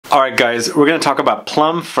Alright guys, we're going to talk about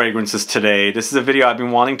plum fragrances today. This is a video I've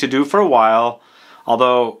been wanting to do for a while,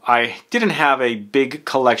 although I didn't have a big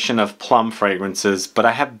collection of plum fragrances, but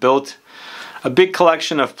I have built a big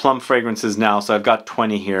collection of plum fragrances now, so I've got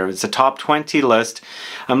 20 here. It's a top 20 list.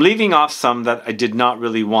 I'm leaving off some that I did not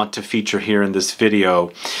really want to feature here in this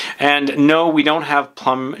video. And no, we don't have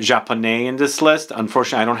plum japonais in this list.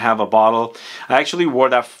 Unfortunately, I don't have a bottle. I actually wore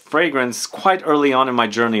that fragrance quite early on in my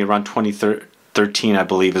journey, around 2013, I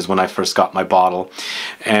believe, is when I first got my bottle.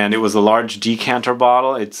 And it was a large decanter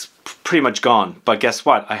bottle. It's pretty much gone. But guess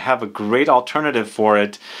what? I have a great alternative for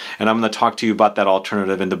it, and I'm going to talk to you about that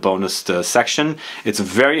alternative in the bonus section. It's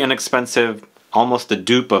very inexpensive, almost a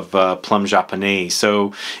dupe of plum japonais.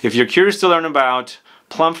 So if you're curious to learn about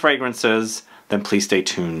plum fragrances, then please stay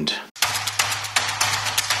tuned.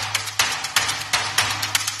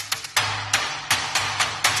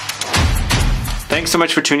 Thanks so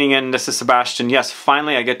much for tuning in. This is Sebastian. Yes,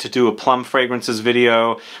 finally I get to do a plum fragrances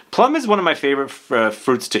video. Plum is one of my favorite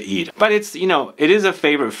fruits to eat, but it's, you know, it is a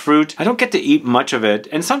favorite fruit. I don't get to eat much of it,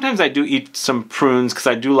 and sometimes I do eat some prunes because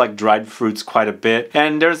I do like dried fruits quite a bit.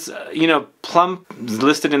 And there's, you know, plum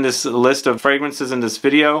listed in this list of fragrances in this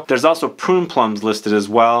video. There's also prune plums listed as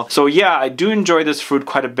well. So yeah, I do enjoy this fruit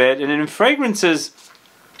quite a bit, and in fragrances,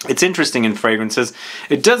 it's interesting in fragrances,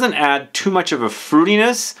 it doesn't add too much of a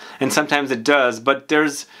fruitiness, and sometimes it does, but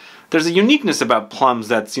there's a uniqueness about plums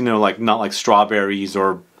that's, you know, like not like strawberries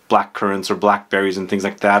or black currants or blackberries and things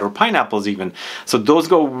like that, or pineapples even. So those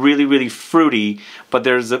go really, really fruity, but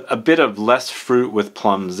there's a bit of less fruit with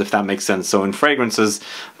plums, if that makes sense. So in fragrances,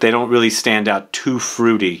 they don't really stand out too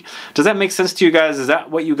fruity. Does that make sense to you guys? Is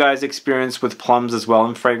that what you guys experience with plums as well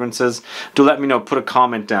in fragrances? Do let me know, put a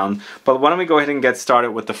comment down. But why don't we go ahead and get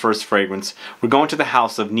started with the first fragrance. We're going to the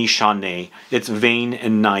house of NISHANE. It's Vain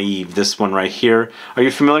and Naive, this one right here. Are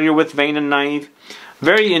you familiar with Vain and Naive?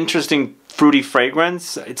 Very interesting fruity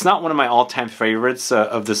fragrance. It's not one of my all-time favorites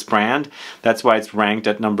of this brand. That's why it's ranked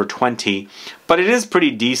at number 20. But it is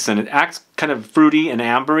pretty decent. It acts kind of fruity and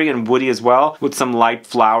ambery and woody as well, with some light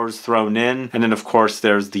flowers thrown in. And then of course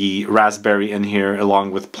there's the raspberry in here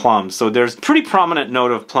along with plum. So there's pretty prominent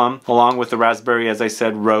note of plum along with the raspberry, as I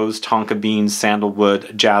said, rose, tonka beans,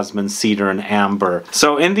 sandalwood, jasmine, cedar, and amber.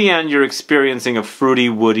 So in the end you're experiencing a fruity,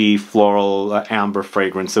 woody, floral, amber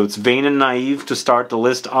fragrance. So it's Vain and Naive to start the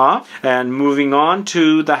list off. And moving on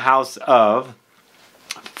to the house of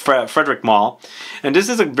FREDERIC MALLE, and this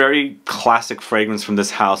is a very classic fragrance from this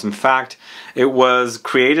house. In fact, it was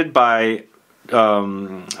created by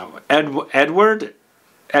Edmund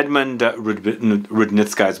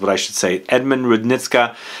Rudnitsky is what I should say. Edmund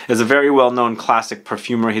Rudnitsky is a very well-known classic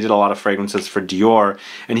perfumer. He did a lot of fragrances for Dior,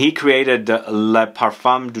 and he created Le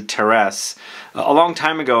Parfum de THERESE a long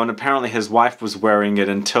time ago, and apparently his wife was wearing it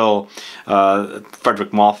until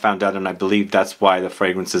FREDERIC MALLE found out, and I believe that's why the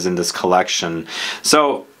fragrance is in this collection.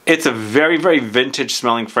 So it's a very, very vintage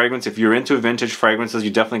smelling fragrance. If you're into vintage fragrances, you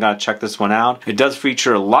definitely got to check this one out. It does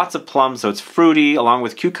feature lots of plums, so it's fruity, along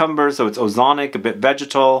with cucumbers, so it's ozonic, a bit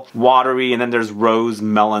vegetal, watery, and then there's rose,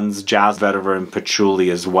 melons, jasmine, vetiver, and patchouli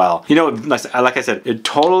as well. You know, like I said, it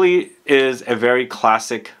totally is a very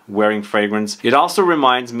classic wearing fragrance. It also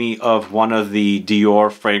reminds me of one of the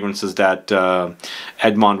Dior fragrances that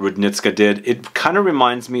Edmond Rudnitsky did. It kind of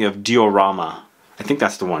reminds me of Diorama. I think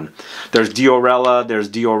that's the one. There's Diorella, there's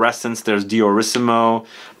Diorescence, there's Diorissimo,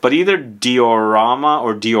 but either Diorama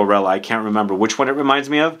or Diorella, I can't remember which one it reminds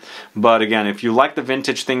me of. But again, if you like the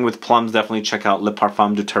vintage thing with plums, definitely check out Le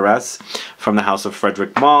Parfum de THERESE from the house of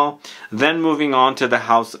FREDERIC MALLE. Then moving on to the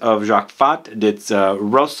house of FATH, it's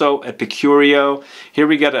Rosso Epicurio. Here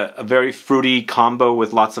we get a very fruity combo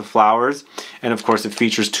with lots of flowers. And of course it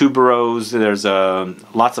features tuberose, there's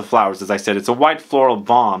lots of flowers. As I said, it's a white floral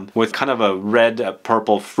bomb with kind of a red,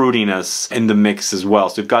 purple fruitiness in the mix as well.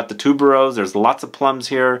 So you've got the tuberose, there's lots of plums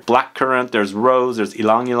here, black currant, there's rose, there's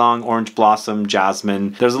Ylang-Ylang, orange blossom,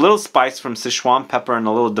 jasmine. There's a little spice from Sichuan pepper and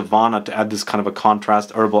a little Devana to add this kind of a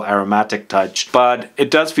contrast herbal aromatic touch. But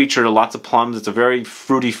it does feature lots of plums. It's a very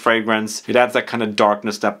fruity fragrance. It adds that kind of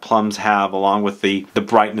darkness that plums have, along with the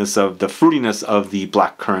brightness of the fruitiness of the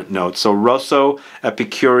black currant note. So Rosso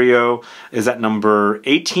Epicurio is at number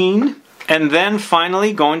 18. And then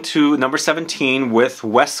finally going to number 17 with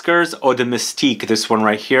WESKER's Eau de Mystique, this one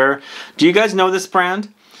right here. Do you guys know this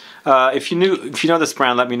brand? If you know this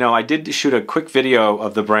brand, let me know. I did shoot a quick video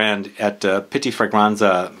of the brand at Petit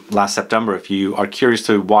Fragranza last September. If you are curious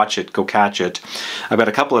to watch it, go catch it. I've got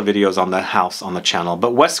a couple of videos on the house on the channel.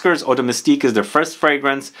 But WESKER's Eau de Mystique is their first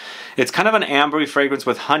fragrance. It's kind of an ambery fragrance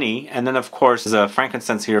with honey, and then of course there's a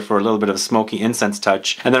frankincense here for a little bit of a smoky incense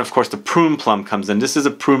touch, and then of course the prune plum comes in. This is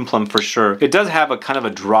a prune plum for sure. It does have a kind of a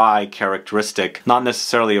dry characteristic, not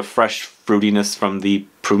necessarily a fresh fruitiness from the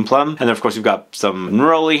prune plum. And then of course you've got some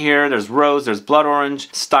neroli here, there's rose, there's blood orange,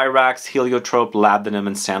 styrax, heliotrope, labdanum,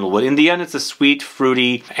 and sandalwood. In the end, it's a sweet,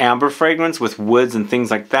 fruity amber fragrance with woods and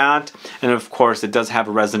things like that. And of course it does have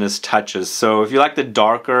resinous touches. So if you like the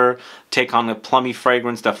darker take on a plummy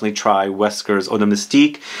fragrance, definitely try WESKER's Eau de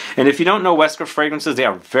Mystique. And if you don't know WESKER fragrances, they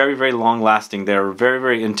are very, very long lasting. They're very,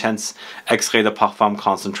 very intense extrait de parfum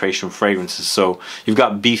concentration fragrances. So you've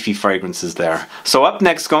got beefy fragrances there. So up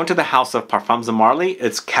next, going to the house of Parfums de Marly,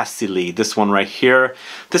 it's CASSILI, this one right here.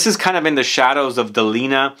 This is kind of in the shadows of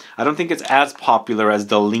Delina. I don't think it's as popular as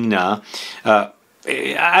Delina.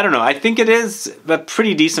 I don't know, I think it is a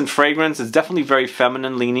pretty decent fragrance. It's definitely very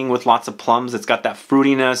feminine leaning with lots of plums. It's got that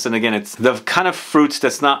fruitiness, and again, it's the kind of fruits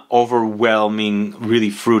that's not overwhelming,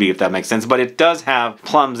 really fruity, if that makes sense. But it does have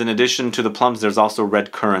plums. In addition to the plums, there's also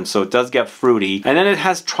red currant, so it does get fruity. And then it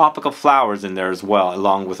has tropical flowers in there as well,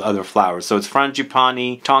 along with other flowers. So it's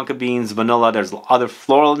frangipani, tonka beans, vanilla, there's other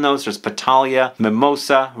floral notes, there's petalia,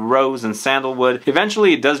 mimosa, rose, and sandalwood.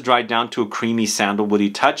 Eventually it does dry down to a creamy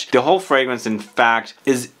sandalwoody touch. The whole fragrance, in fact,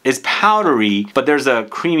 is powdery, but there's a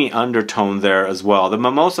creamy undertone there as well. The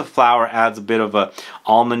mimosa flower adds a bit of a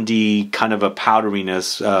almondy kind of a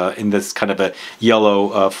powderiness in this kind of a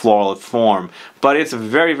yellow floral form. But it's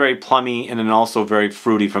very, very plummy, and then also very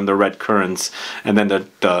fruity from the red currants and then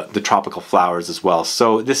the tropical flowers as well.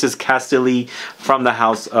 So this is CASSILI from the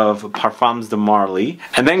house of Parfums de Marly.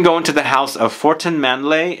 And then going to the house of Fortin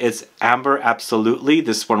Manlé, it's Amber Absolutely,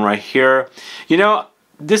 this one right here. You know,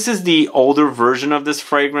 this is the older version of this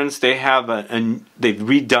fragrance. They have they've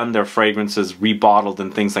redone their fragrances, rebottled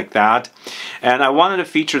and things like that. And I wanted to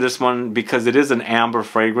feature this one because it is an amber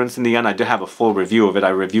fragrance. In the end, I did have a full review of it. I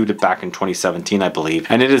reviewed it back in 2017, I believe.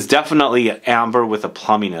 And it is definitely amber with a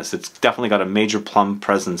plumminess. It's definitely got a major plum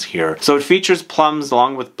presence here. So it features plums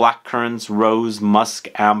along with black currants, rose, musk,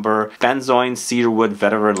 amber, benzoin, cedarwood,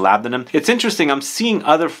 vetiver, and labdanum. It's interesting. I'm seeing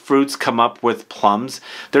other fruits come up with plums.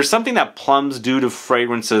 There's something that plums do to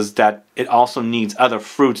fragrances that it also needs other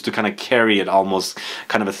fruits to kind of carry it, almost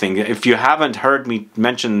kind of a thing. If you haven't heard me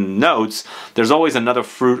mention notes, there's always another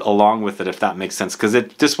fruit along with it, if that makes sense, because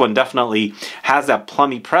this one definitely has that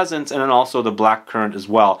plummy presence, and then also the black currant as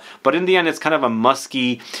well. But in the end, it's kind of a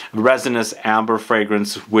musky, resinous amber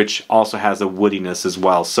fragrance, which also has a woodiness as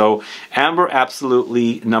well. So Amber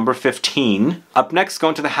Absolutely, number 15. Up next,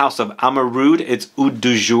 going to the house of Amarud, it's Oud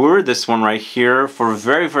du Jour, this one right here, for a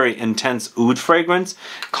very, very intense oud fragrance,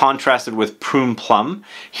 contrasted with prune plum.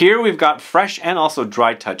 Here we've got fresh and also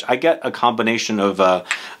dry touch. I get a combination of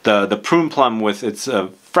the prune plum with its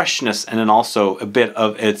freshness and then also a bit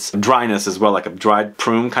of its dryness as well, like a dried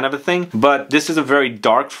prune kind of a thing. But this is a very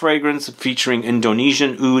dark fragrance featuring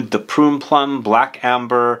Indonesian oud, the prune plum, black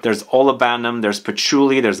amber, there's olibanum, there's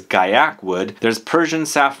patchouli, there's gaiac wood, there's Persian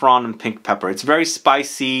saffron and pink pepper. It's very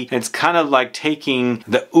spicy. It's kind of like taking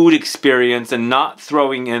the oud experience and not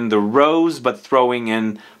throwing in the rose, but throwing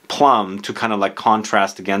in plum to kind of like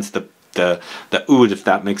contrast against the oud, if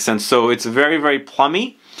that makes sense. So it's very, very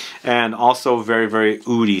plummy and also very, very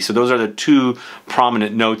oudy. So those are the two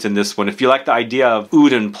prominent notes in this one. If you like the idea of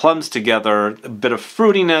oud and plums together, a bit of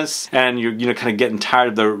fruitiness, and you're kind of getting tired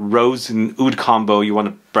of the rose and oud combo, you want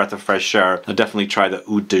a breath of fresh air, I'll definitely try the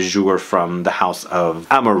Oud du Jour from the house of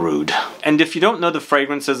Amarud. And if you don't know the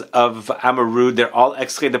fragrances of Amarud, they're all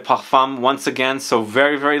extrait de parfum once again, so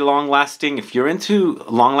very, very long lasting. If you're into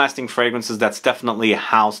long lasting fragrances, that's definitely a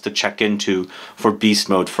house to check into for beast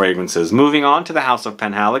mode fragrances. Moving on to the house of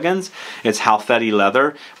Penhaligons, it's Halfeti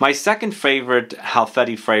Leather. My second favorite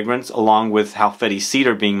Halfeti fragrance, along with Halfeti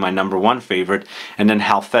Cedar being my #1 favorite, and then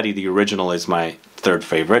Halfeti the original is my third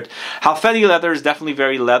favorite. Halfeti Leather is definitely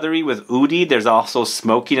very leathery with oudy. There's also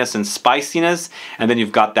smokiness and spiciness, and then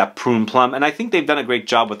you've got that prune plum, and I think they've done a great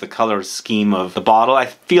job with the color scheme of the bottle. I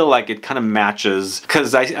feel like it kind of matches,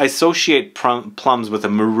 because I associate plums with a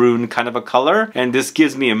maroon kind of a color, and this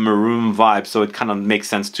gives me a maroon vibe, so it kind of makes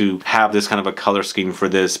sense to have this kind of a color scheme for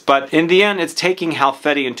this. But in the end, it's taking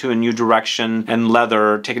Halfeti into a new direction, and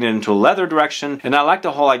leather, taking it into a leather direction, and I like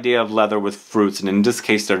the whole idea of leather with fruits, and in this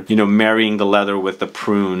case, they're, you know, marrying the leather with with the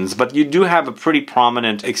prunes. But you do have a pretty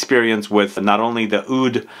prominent experience with not only the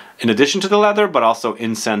oud in addition to the leather, but also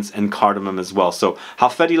incense and cardamom as well. So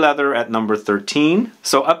Halfeti leather at number 13.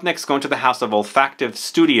 So up next, going to the house of Olfactive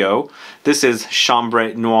Studio. This is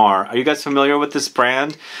Chambre Noire. Are you guys familiar with this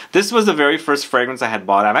brand? This was the very first fragrance I had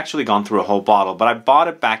bought. I've actually gone through a whole bottle, but I bought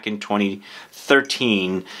it back in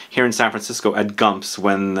 2013 here in San Francisco at Gump's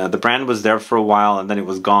when the brand was there for a while and then it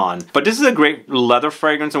was gone. But this is a great leather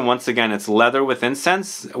fragrance, and once again it's leather with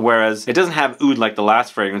incense, whereas it doesn't have oud like the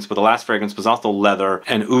last fragrance, but the last fragrance was also leather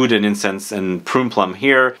and oud and incense and prune plum.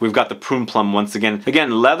 Here we've got the prune plum once again.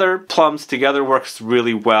 Again, leather plums together works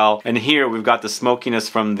really well, and here we've got the smokiness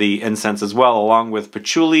from the incense as well, along with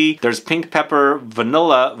patchouli. There's pink pepper,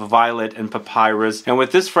 vanilla, violet, and papyrus, and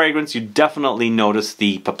with this fragrance you definitely notice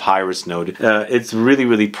the papyrus note. It's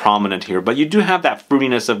really prominent here, but you do have that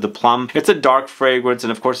fruitiness of the plum. It's a dark fragrance,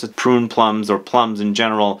 and of course the prune plums or plums in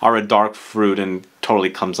general are a dark fruit and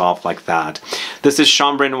totally comes off like that. This is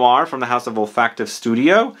Chambre Noire from the house of Olfactive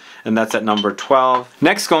Studio, and that's at number 12.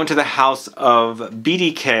 Next, going to the house of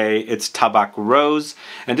BDK, it's Tabac Rose,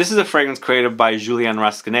 and this is a fragrance created by Julien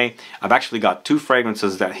Rasquinet. I've actually got two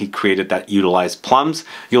fragrances that he created that utilize plums.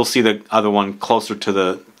 You'll see the other one closer to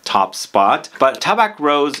the top spot. But Tabac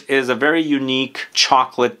Rose is a very unique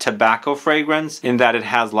chocolate tobacco fragrance in that it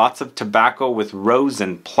has lots of tobacco with rose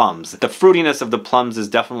and plums. The fruitiness of the plums is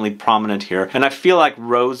definitely prominent here, and I feel like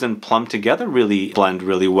rose and plum together really blend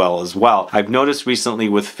really well as well. I've noticed recently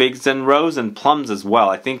with figs and rose and plums as well.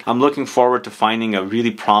 I think I'm looking forward to finding a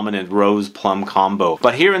really prominent rose plum combo.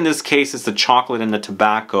 But here in this case it's the chocolate and the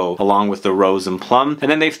tobacco along with the rose and plum, and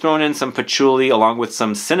then they've thrown in some patchouli along with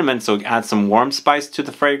some cinnamon, so add some warm spice to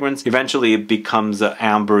the fragrance. Eventually it becomes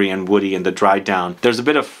ambery and woody in the dry down. There's a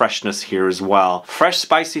bit of freshness here as well. Fresh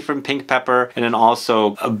spicy from pink pepper, and then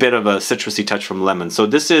also a bit of a citrusy touch from lemon. So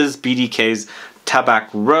this is BDK's Tabac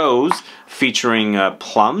Rose featuring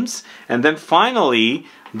plums. And then finally,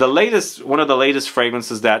 one of the latest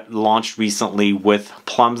fragrances that launched recently with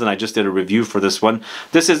plums, and I just did a review for this one.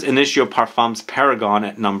 This is Initio Parfums Paragon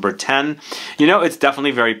at number 10. You know, it's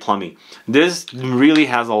definitely very plummy. This really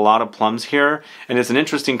has a lot of plums here, and it's an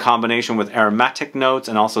interesting combination with aromatic notes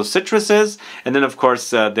and also citruses. And then of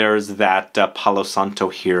course there's that Palo Santo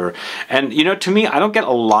here. And you know, to me, I don't get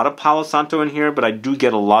a lot of Palo Santo in here, but I do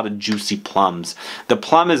get a lot of juicy plums. The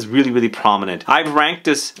plum is really prominent. I've ranked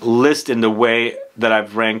this list in the way that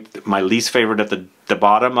I've ranked my least favorite at the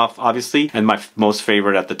bottom, obviously, and my most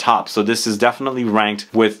favorite at the top. So this is definitely ranked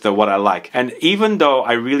with what I like. And even though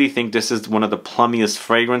I really think this is one of the plummiest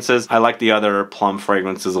fragrances, I like the other plum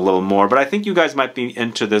fragrances a little more. But I think you guys might be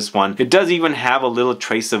into this one. It does even have a little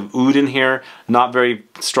trace of oud in here. Not very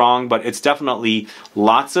strong, but it's definitely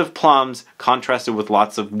lots of plums contrasted with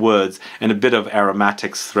lots of woods and a bit of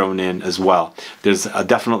aromatics thrown in as well. There's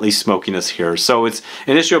definitely smokiness here. So it's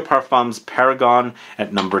Initio Parfums Paragon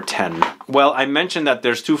at number 10. Well, I mentioned that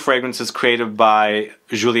there's two fragrances created by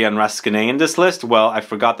Julien Rasquinet in this list. Well, I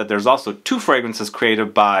forgot that there's also two fragrances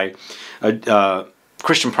created by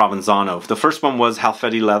Christian Provenzano. The first one was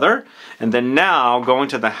Halfeti Leather, and then now going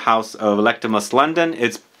to the house of Electimus London,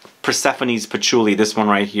 it's Persephone's Patchouli, this one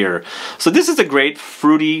right here. So this is a great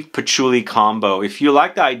fruity patchouli combo. If you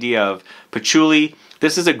like the idea of patchouli,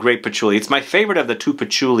 this is a great patchouli. It's my favorite of the two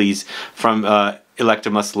patchoulis from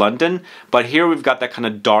Electimus London, but here we've got that kind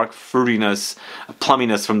of dark fruitiness,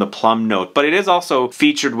 plumminess from the plum note. But it is also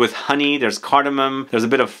featured with honey, there's cardamom, there's a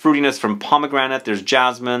bit of fruitiness from pomegranate, there's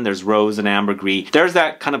jasmine, there's rose and ambergris. There's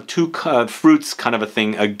that kind of two fruits kind of a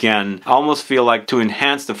thing again. I almost feel like to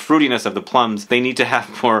enhance the fruitiness of the plums, they need to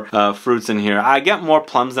have more fruits in here. I get more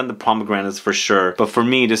plums than the pomegranates for sure, but for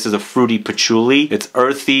me this is a fruity patchouli. It's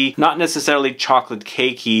earthy, not necessarily chocolate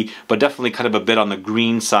cakey, but definitely kind of a bit on the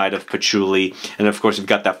green side of patchouli. And of course, you've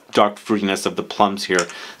got that dark fruitiness of the plums here.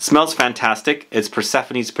 Smells fantastic. It's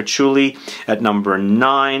Persephone's Patchouli at number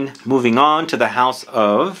 9. Moving on to the house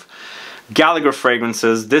of Gallagher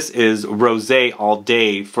Fragrances. This is Rosé All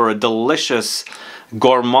Day for a delicious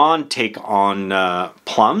gourmand take on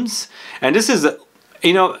plums. And this is,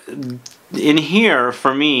 you know, in here,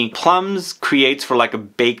 for me, plums creates for like a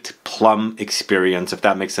baked plum experience, if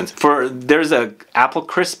that makes sense. There's a apple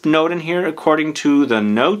crisp note in here according to the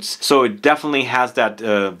notes, so it definitely has that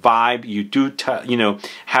vibe. You do, you know,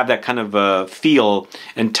 have that kind of feel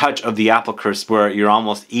and touch of the apple crisp where you're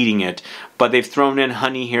almost eating it. But they've thrown in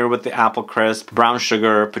honey here with the apple crisp, brown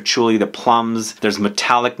sugar, patchouli, the plums. There's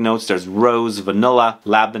metallic notes, there's rose, vanilla,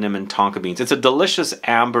 labdanum, and tonka beans. It's a delicious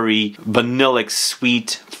ambery, vanillic,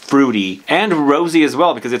 sweet, fruity and rosy as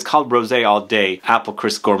well, because it's called Rosé All Day Apple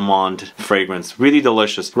Crisp Gourmand fragrance. Really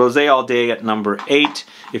delicious. Rosé All Day at number 8.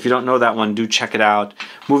 If you don't know that one, do check it out.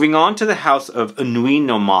 Moving on to the house of Nuit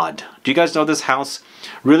Nomade. Do you guys know this house?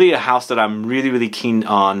 Really a house that I'm really keen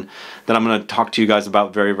on, that I'm going to talk to you guys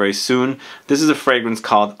about very soon. This is a fragrance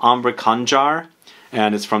called Ambre Kanjar,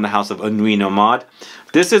 and it's from the house of Nuit Nomade.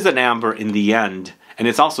 This is an amber in the end, and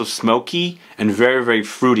it's also smoky and very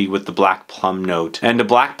fruity with the black plum note. And the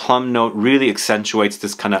black plum note really accentuates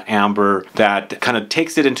this kind of amber that kind of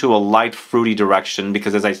takes it into a light fruity direction,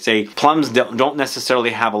 because as I say, plums don't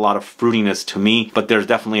necessarily have a lot of fruitiness to me, but there's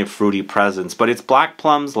definitely a fruity presence. But it's black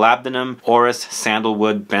plums, labdanum, orris,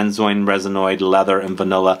 sandalwood, benzoin, resinoid, leather, and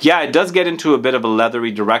vanilla. Yeah, it does get into a bit of a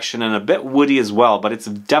leathery direction and a bit woody as well, but it's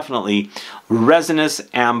definitely resinous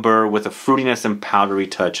amber with a fruitiness and powdery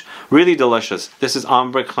touch. Really delicious. This is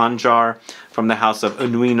Ambre Kanjar from the house of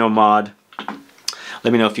Nuit Nomade.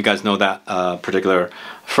 Let me know if you guys know that particular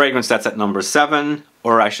fragrance. That's at number 7.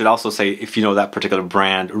 Or I should also say, if you know that particular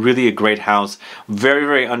brand. Really a great house.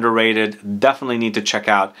 Very underrated. Definitely need to check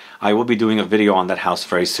out. I will be doing a video on that house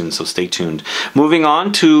very soon, so stay tuned. Moving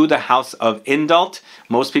on to the house of Indult.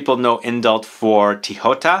 Most people know Indult for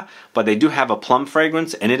Tihota, but they do have a plum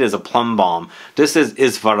fragrance, and it is a plum bomb. This is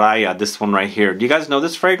Isvaraya, this one right here. Do you guys know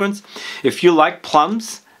this fragrance? If you like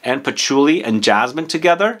plums and patchouli and jasmine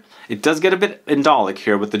together, it does get a bit indolic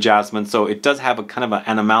here with the jasmine, so it does have a kind of an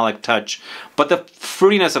animalic touch. But the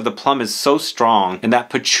fruitiness of the plum is so strong, and that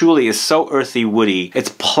patchouli is so earthy woody.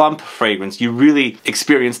 It's plump fragrance. You really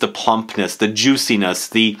experience the plumpness, the juiciness,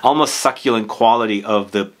 the almost succulent quality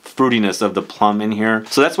of the fruitiness of the plum in here.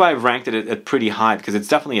 So that's why I've ranked it at pretty high, because it's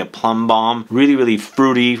definitely a plum bomb. Really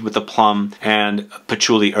fruity with the plum and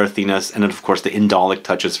patchouli earthiness, and then of course the indolic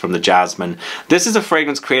touches from the jasmine. This is a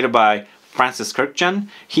fragrance created by Francis Kirkjan.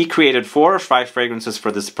 He created 4 or 5 fragrances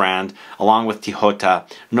for this brand, along with Tihota.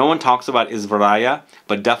 No one talks about Isvaraya,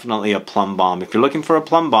 but definitely a plum bomb. If you're looking for a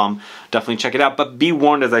plum bomb, definitely check it out. But be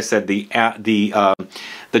warned, as I said, the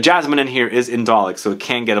jasmine in here is indolic, so it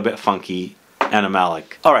can get a bit funky. Animalic.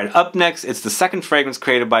 Alright, up next, it's the second fragrance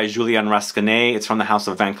created by Julian Rascanet. It's from the house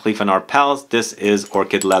of Van Cleef & Arpels. This is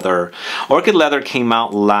Orchid Leather. Orchid Leather came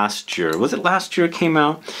out last year. Was it last year it came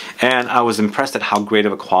out? And I was impressed at how great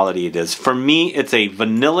of a quality it is. For me, it's a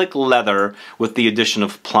vanillic leather with the addition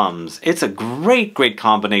of plums. It's a great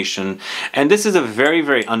combination. And this is a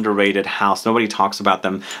very underrated house. Nobody talks about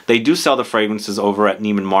them. They do sell the fragrances over at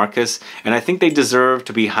Neiman Marcus, and I think they deserve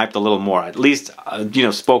to be hyped a little more, at least, you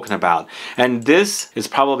know, spoken about. And this is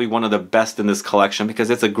probably one of the best in this collection,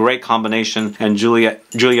 because it's a great combination, and Julian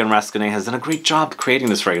Rascanet has done a great job creating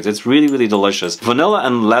this fragrance. It's really delicious. Vanilla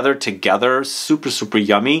and leather together, super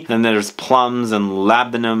yummy. And there's plums and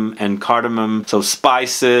labdanum and cardamom, so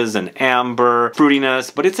spices and amber,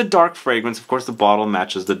 fruitiness, but it's a dark fragrance. Of course, the bottle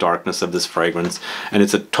matches the darkness of this fragrance, and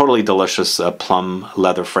it's a totally delicious plum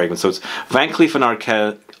leather fragrance. So it's Van Cleef &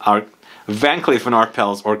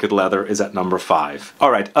 Arpels Orchid Leather is at number 5.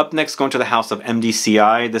 Alright, up next, going to the house of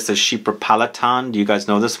MDCI. This is Chypre Palatin. Do you guys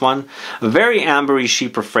know this one? A very ambery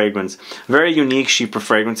Chypre fragrance. Very unique Chypre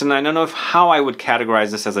fragrance. And I don't know how I would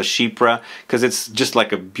categorize this as a Chypre, because it's just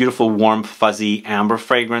like a beautiful, warm, fuzzy amber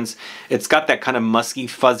fragrance. It's got that kind of musky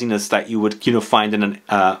fuzziness that you would, you know, find in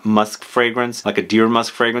a musk fragrance, like a deer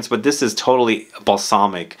musk fragrance. But this is totally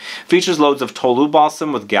balsamic. Features loads of Tolu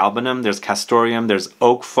balsam with galbanum. There's castoreum. There's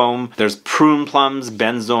oak foam. There's prune plums,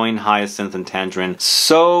 benzoin, hyacinth, and tangerine.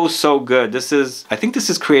 So good. This is, I think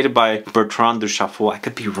this is created by Bertrand Duchaffour. I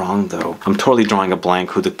could be wrong though. I'm totally drawing a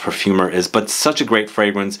blank who the perfumer is, but such a great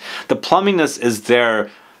fragrance. The plumminess is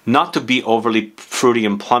there, not to be overly fruity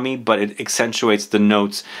and plummy, but it accentuates the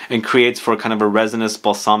notes and creates for kind of a resinous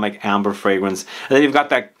balsamic amber fragrance. And then you've got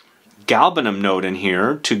that galbanum note in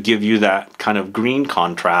here to give you that kind of green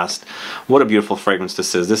contrast. What a beautiful fragrance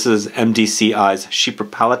this is. This is MDCI's Chypre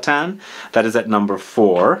Palatin. That is at number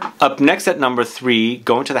 4. Up next at number 3,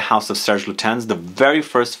 going to the house of Serge Lutens, the very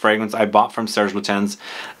first fragrance I bought from Serge Lutens,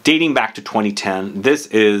 dating back to 2010. This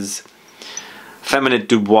is Feminine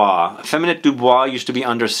Dubois. Feminine Dubois used to be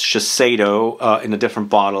under Shiseido in a different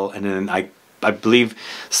bottle, and then I believe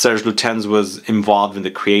Serge Lutens was involved in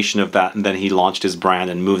the creation of that, and then he launched his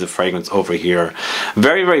brand and moved the fragrance over here.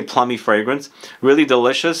 Very plummy fragrance, really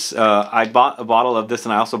delicious. I bought a bottle of this,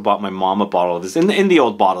 and I also bought my mom a bottle of this in the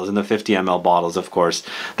old bottles, in the 50 ml bottles, of course.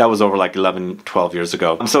 That was over like 11-12 years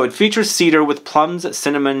ago. So it features cedar with plums,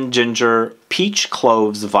 cinnamon, ginger, peach,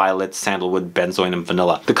 cloves, violet, sandalwood, benzoin, and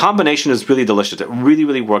vanilla. The combination is really delicious. It really,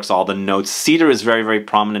 really works all the notes. Cedar is very, very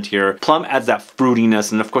prominent here. Plum adds that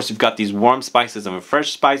fruitiness, and of course you've got these warm spices and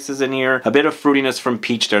fresh spices in here. A bit of fruitiness from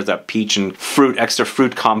peach. There's that peach and fruit, extra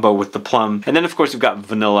fruit combo with the plum. And then of course you've got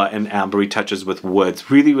vanilla and ambery touches with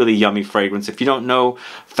woods. Really, really yummy fragrance. If you don't know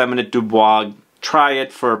Feminine du Bois, try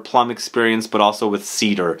it for a plum experience, but also with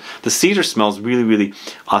cedar. The cedar smells really, really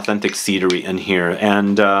authentic cedary in here,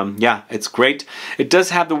 and yeah, it's great. It does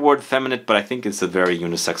have the word feminine, but I think it's a very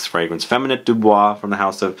unisex fragrance. Feminine du Bois from the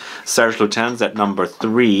house of Serge Lutens at number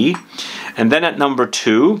 3, and then at number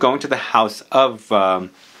 2, going to the house of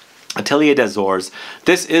Atelier des Ors.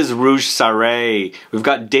 This is Rouge Sarré. We've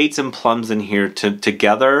got dates and plums in here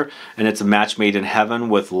together, and it's a match made in heaven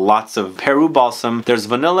with lots of Peru balsam. There's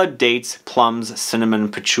vanilla, dates, plums, cinnamon,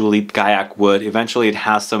 patchouli, gaiac wood. Eventually it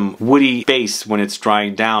has some woody base when it's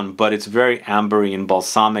drying down, but it's very ambery and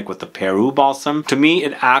balsamic with the Peru balsam. To me,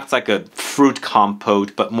 it acts like a fruit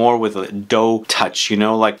compote, but more with a dough touch, you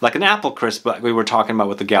know, like an apple crisp like we were talking about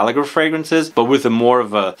with the Gallagher fragrances, but with a more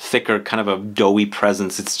of a thicker kind of a doughy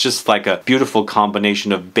presence. It's just like a beautiful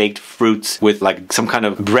combination of baked fruits with like some kind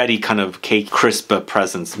of bready kind of cake crisp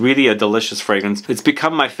presence. Really a delicious fragrance. It's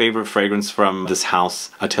become my favorite fragrance from this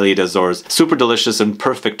house, Atelier des Ors. Super delicious and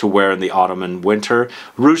perfect to wear in the autumn and winter.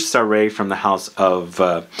 Rouge Sarré from the house of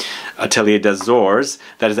Atelier des Ors.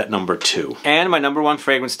 That is at number 2. And my number 1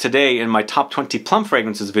 fragrance today in my top 20 plum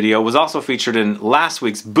fragrances video was also featured in last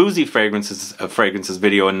week's boozy fragrances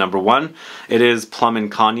video in number 1. It is Plum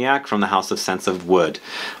and Cognac from the house of Scents of Wood.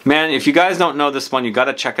 Man, if you guys don't know this one, you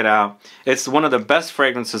gotta check it out. It's one of the best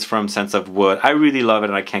fragrances from Scents of Wood. I really love it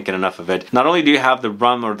and I can't get enough of it. Not only do you have the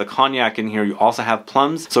rum or the cognac in here, you also have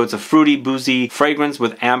plums. So it's a fruity, boozy fragrance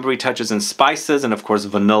with ambery touches and spices, and of course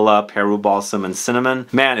vanilla, Peru balsam, and cinnamon.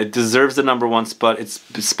 Man, it deserves the number 1 spot.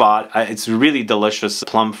 It's really delicious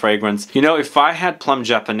plum fragrance. You know, if I had Plum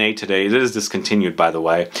Japonais today, it is discontinued by the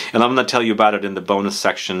way, and I'm gonna tell you about it in the bonus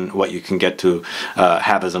section, what you can get to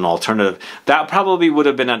have as an alternative. That probably would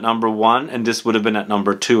have been at number 1, and this would have been at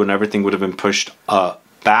number 2, and everything would have been pushed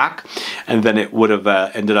back, and then it would have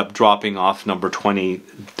ended up dropping off number 20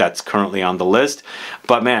 that's currently on the list.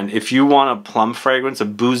 But man, if you want a plum fragrance, a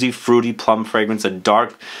boozy, fruity plum fragrance, a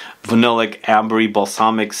dark, vanillic, ambery,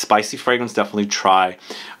 balsamic, spicy fragrance, definitely try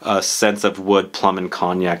Scents of Wood, Plum and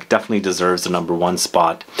Cognac. Definitely deserves the number 1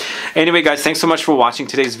 spot. Anyway guys, thanks so much for watching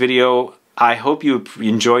today's video. I hope you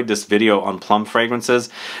enjoyed this video on plum fragrances.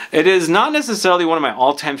 It is not necessarily one of my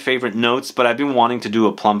all-time favorite notes, but I've been wanting to do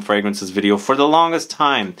a plum fragrances video for the longest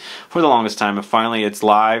time. And finally it's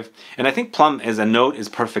live. And I think plum as a note is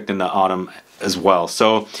perfect in the autumn as well.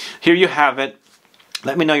 So here you have it.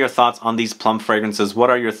 Let me know your thoughts on these plum fragrances. What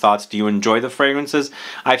are your thoughts? Do you enjoy the fragrances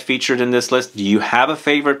I featured in this list? Do you have a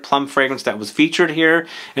favorite plum fragrance that was featured here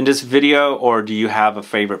in this video? Or do you have a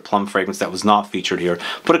favorite plum fragrance that was not featured here?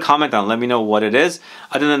 Put a comment down. Let me know what it is.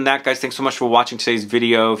 Other than that, guys, thanks so much for watching today's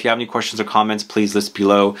video. If you have any questions or comments, please list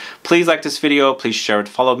below. Please like this video. Please share it.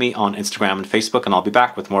 Follow me on Instagram and Facebook, and I'll be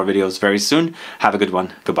back with more videos very soon. Have a good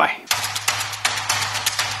one. Goodbye.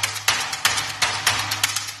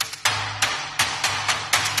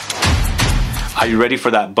 Are you ready for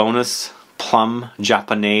that bonus Plum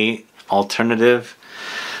Japonais alternative?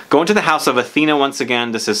 Going to the house of Athena once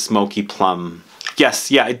again. This is Smoky Plum. Yes,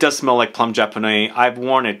 yeah, it does smell like Plum Japonais. I've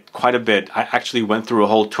worn it quite a bit. I actually went through a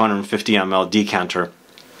whole 250 ml decanter.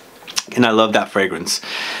 And I love that fragrance.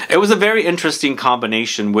 It was a very interesting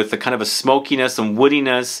combination with a kind of a smokiness and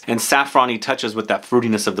woodiness and saffrony touches with that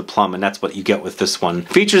fruitiness of the plum, and that's what you get with this one.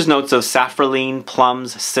 Features notes of safraline,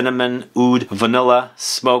 plums, cinnamon, oud, vanilla,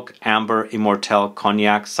 smoke, amber, immortelle,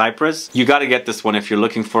 cognac, cypress. You gotta get this one if you're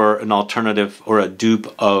looking for an alternative or a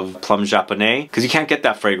dupe of Plum Japonais, because you can't get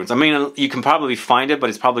that fragrance. I mean, you can probably find it, but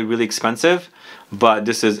it's probably really expensive. But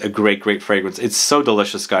this is a great, great fragrance. It's so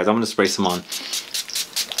delicious, guys. I'm gonna spray some on.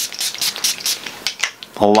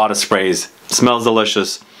 A lot of sprays. Smells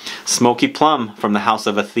delicious. Smoky Plum from the house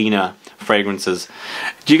of Athena fragrances.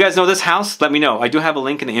 Do you guys know this house? Let me know. I do have a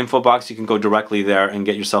link in the info box. You can go directly there and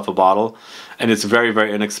get yourself a bottle. And it's very,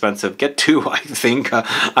 very inexpensive. Get 2, I think.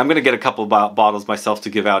 I'm going to get a couple bottles myself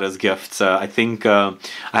to give out as gifts. I think I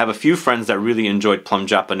have a few friends that really enjoyed Plum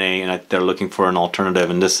Japonais, and they're looking for an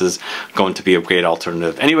alternative, and this is going to be a great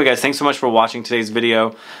alternative. Anyway, guys, thanks so much for watching today's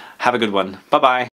video. Have a good one. Bye-bye.